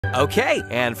Okay,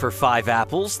 and for 5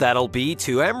 apples, that'll be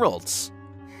 2 emeralds.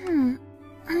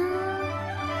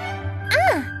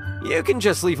 You can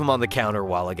just leave them on the counter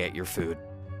while I get your food.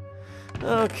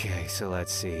 Okay, so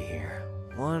let's see here.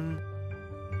 1,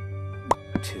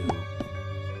 2,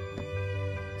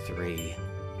 3,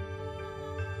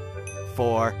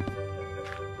 4,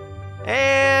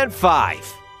 and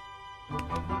 5.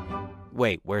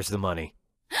 Wait, where's the money?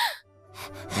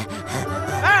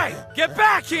 Hey, get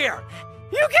back here!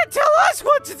 You can tell us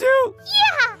what to do!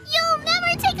 Yeah, you'll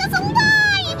never take us alive!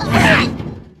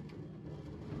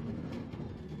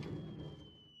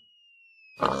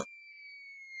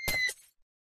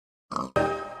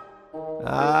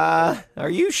 Are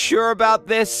you sure about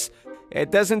this?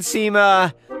 It doesn't seem,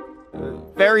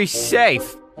 very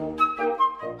safe.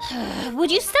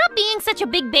 Would you stop being such a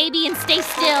big baby and stay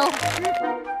still?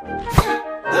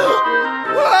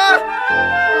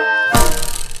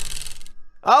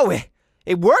 Oh,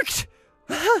 it worked?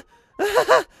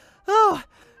 Oh,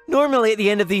 normally at the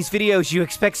end of these videos you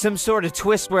expect some sort of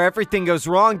twist where everything goes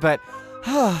wrong, but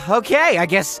okay, I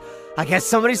guess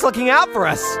somebody's looking out for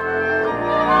us.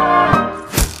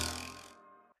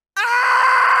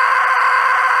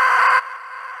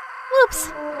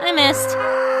 Whoops, I missed.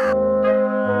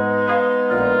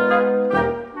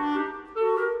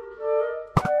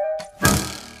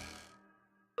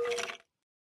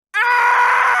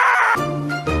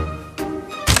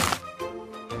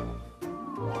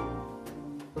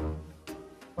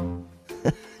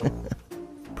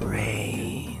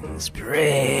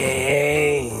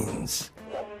 Brains.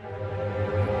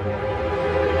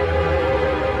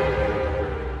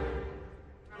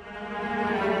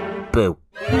 Boo.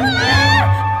 Zombie!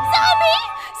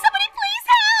 Somebody please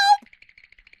help!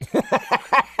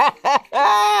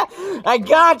 I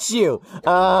got you!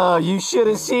 Oh, you should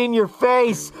have seen your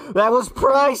face. That was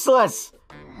priceless.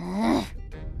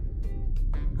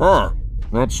 Huh.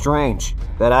 That's strange.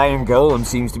 That iron golem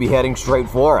seems to be heading straight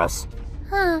for us.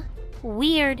 Huh.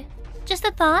 Weird. Just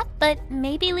a thought, but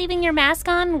maybe leaving your mask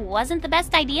on wasn't the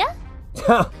best idea?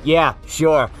 Yeah,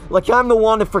 sure. Like I'm the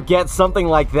one to forget something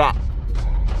like that.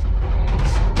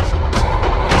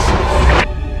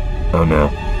 Oh no.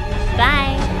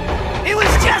 Bye. It was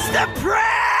just a prank!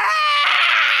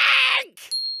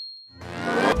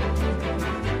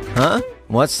 Huh?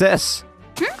 What's this?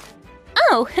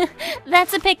 Oh,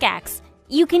 that's a pickaxe.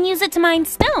 You can use it to mine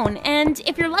stone, and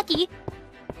if you're lucky,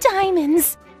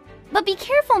 diamonds. But be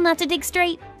careful not to dig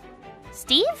straight.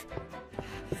 Steve?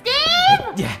 Steve!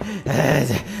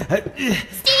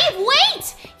 Steve,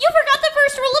 wait! You forgot the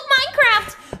first rule of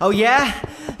Minecraft! Oh yeah?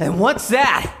 And what's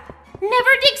that?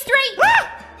 Never dig straight!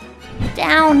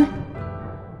 Down.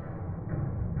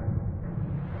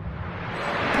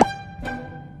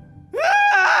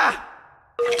 Ah!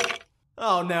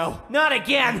 Oh no, not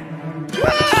again!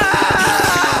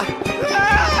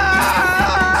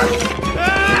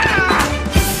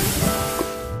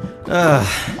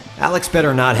 Alex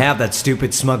better not have that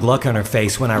stupid smug look on her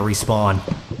face when I respawn.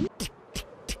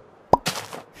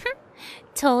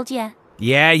 Told ya.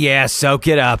 Yeah, soak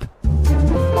it up.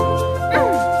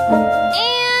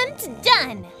 And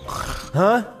done.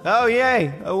 Huh? Oh,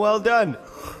 yay. Oh, well done.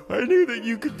 I knew that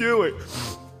you could do it.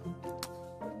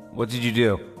 What did you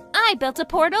do? I built a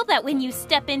portal that when you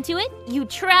step into it, you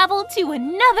travel to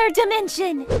another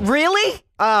dimension. Really?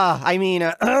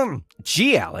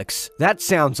 Gee, Alex, that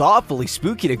sounds awfully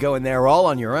spooky to go in there all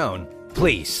on your own.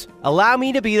 Please, allow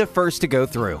me to be the first to go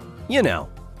through. You know,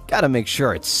 gotta make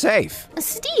sure it's safe.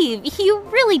 Steve, you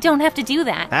really don't have to do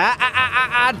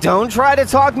that. Don't try to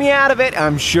talk me out of it.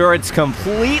 I'm sure it's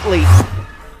completely...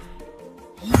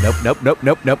 Nope,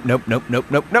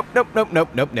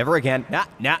 never again.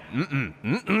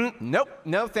 Nope,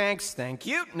 no thanks, thank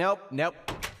you, nope.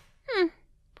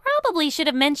 Probably should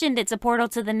have mentioned it's a portal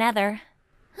to the Nether.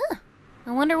 Huh,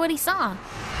 I wonder what he saw.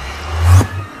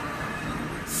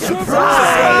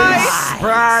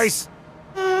 Surprise!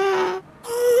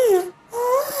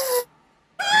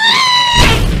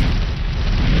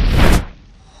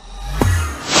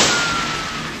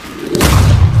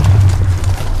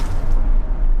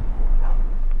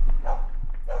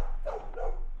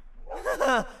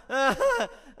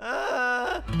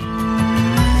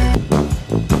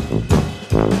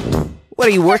 What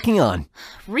are you working on?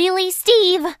 Really,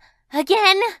 Steve?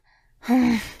 Again?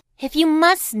 If you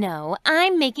must know,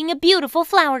 I'm making a beautiful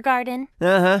flower garden.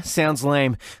 Sounds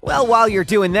lame. Well, while you're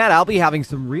doing that, I'll be having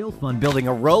some real fun building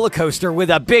a roller coaster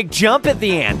with a big jump at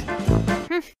the end.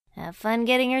 Have fun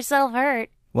getting yourself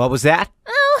hurt. What was that?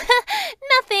 Oh,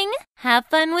 nothing. Have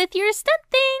fun with your stunt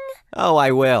thing. Oh, I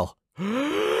will.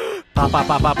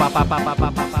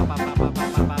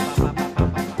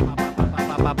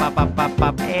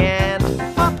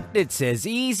 It's as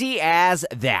easy as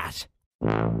that.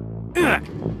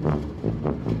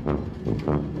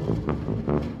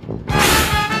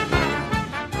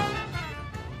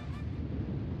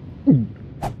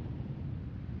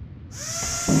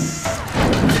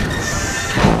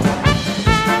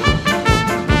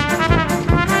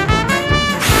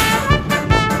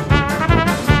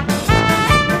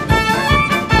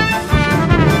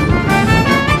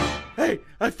 Hey,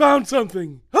 I found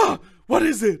something. Ah, what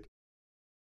is it?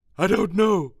 I don't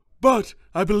know, but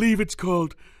I believe it's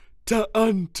called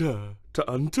Ta'unta.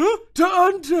 Ta'unta?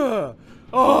 Ta'unta!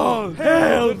 Oh,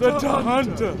 hail the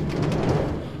Ta'unta!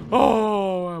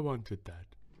 Oh, I wanted that.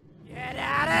 Get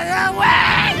out of the way!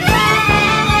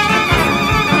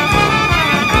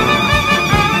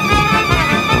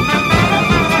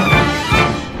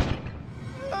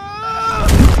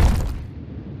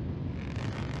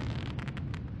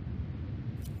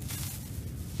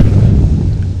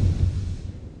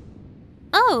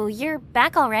 Oh, you're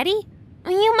back already?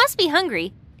 You must be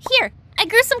hungry. Here, I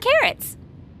grew some carrots.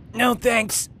 No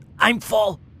thanks. I'm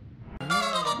full.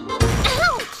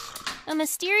 Ouch! A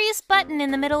mysterious button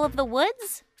in the middle of the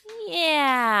woods?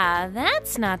 Yeah,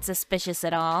 that's not suspicious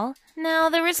at all. Now,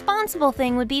 the responsible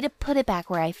thing would be to put it back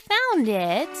where I found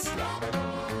it.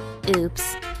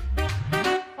 Oops.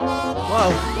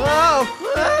 Whoa! Whoa!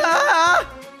 Ah!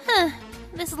 Huh.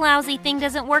 This lousy thing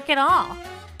doesn't work at all.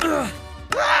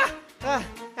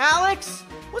 Alex?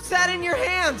 What's that in your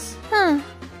hands?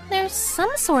 There's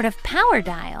some sort of power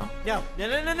dial. No.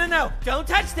 Don't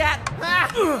touch that.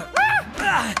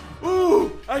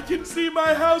 Ooh, I can see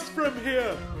my house from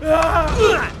here.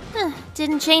 Ah!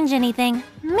 Didn't change anything.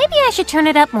 Maybe I should turn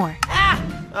it up more.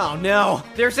 Oh no,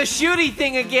 there's a shooty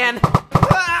thing again.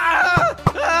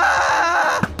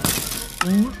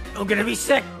 I'm gonna be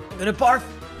sick. I'm gonna barf.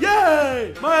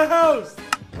 Yay, my house.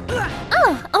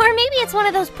 Oh, or maybe it's one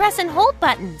of those press and hold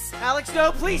buttons. Alex,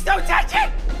 no, please don't touch it.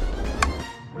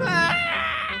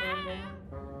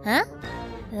 Huh?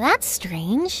 That's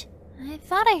strange. I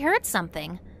thought I heard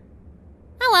something.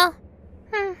 Oh well.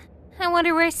 I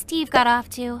wonder where Steve got off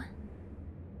to.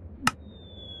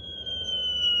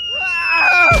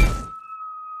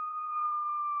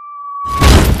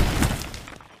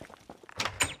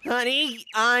 Honey,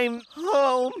 I'm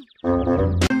home.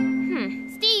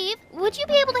 Steve, would you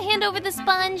be able to hand over the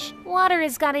sponge? Water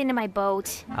has got into my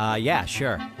boat. Yeah,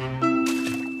 sure.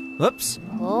 Whoops.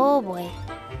 Oh boy.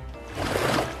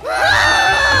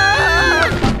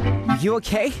 Are you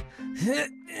okay?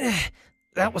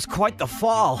 That was quite the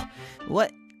fall.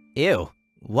 What? Ew.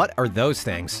 What are those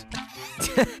things?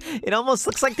 It almost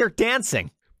looks like they're dancing.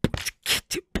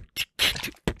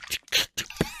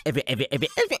 Steve,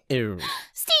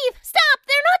 stop!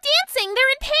 They're not dancing!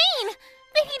 They're in pain!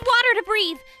 They need water to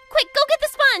breathe! Quick, go get the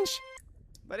sponge!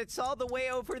 But it's all the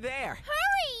way over there.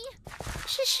 Hurry!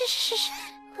 Shh.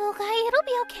 Little guy, it'll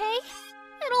be okay.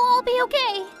 It'll all be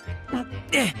okay.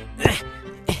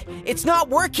 It's not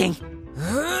working.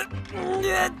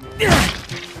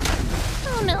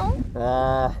 Oh no.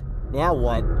 Now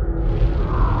what?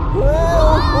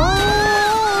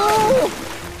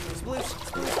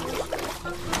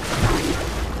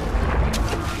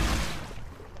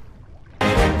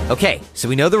 Okay, so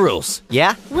we know the rules,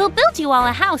 yeah? We'll build you all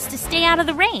a house to stay out of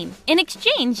the rain. In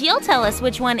exchange, you'll tell us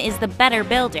which one is the better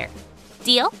builder.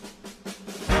 Deal?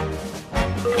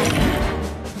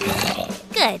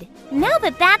 Good. Now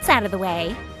that that's out of the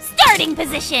way, starting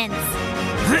positions!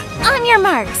 On your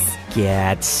marks.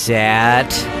 Get set.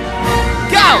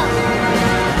 Go!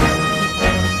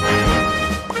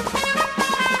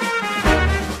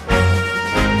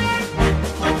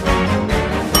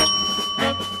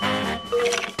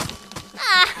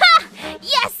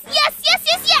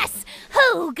 Yes!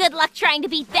 Oh, good luck trying to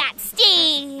beat that,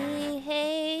 Steve!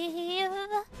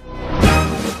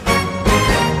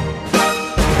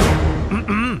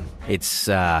 It's,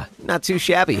 not too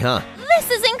shabby, huh?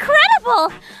 This is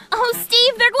incredible! Oh,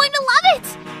 Steve, they're going to love it!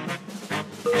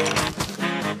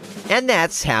 And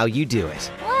that's how you do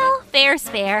it. Well, fair's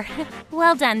fair.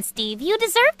 Well done, Steve. You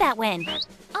deserve that win.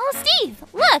 Oh, Steve,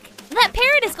 look! That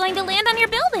parrot is going to land on your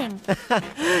building.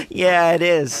 Yeah, it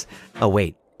is. Oh,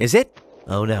 wait, is it?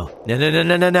 Oh, no.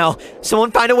 No. Someone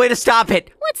find a way to stop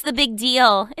it. What's the big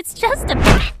deal? It's just a...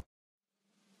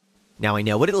 Now I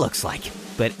know what it looks like,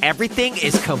 but everything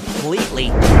is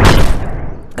completely...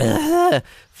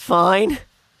 fine.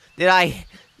 Did I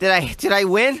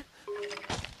win?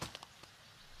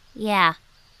 Yeah.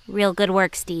 Real good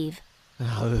work, Steve.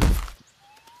 Oh,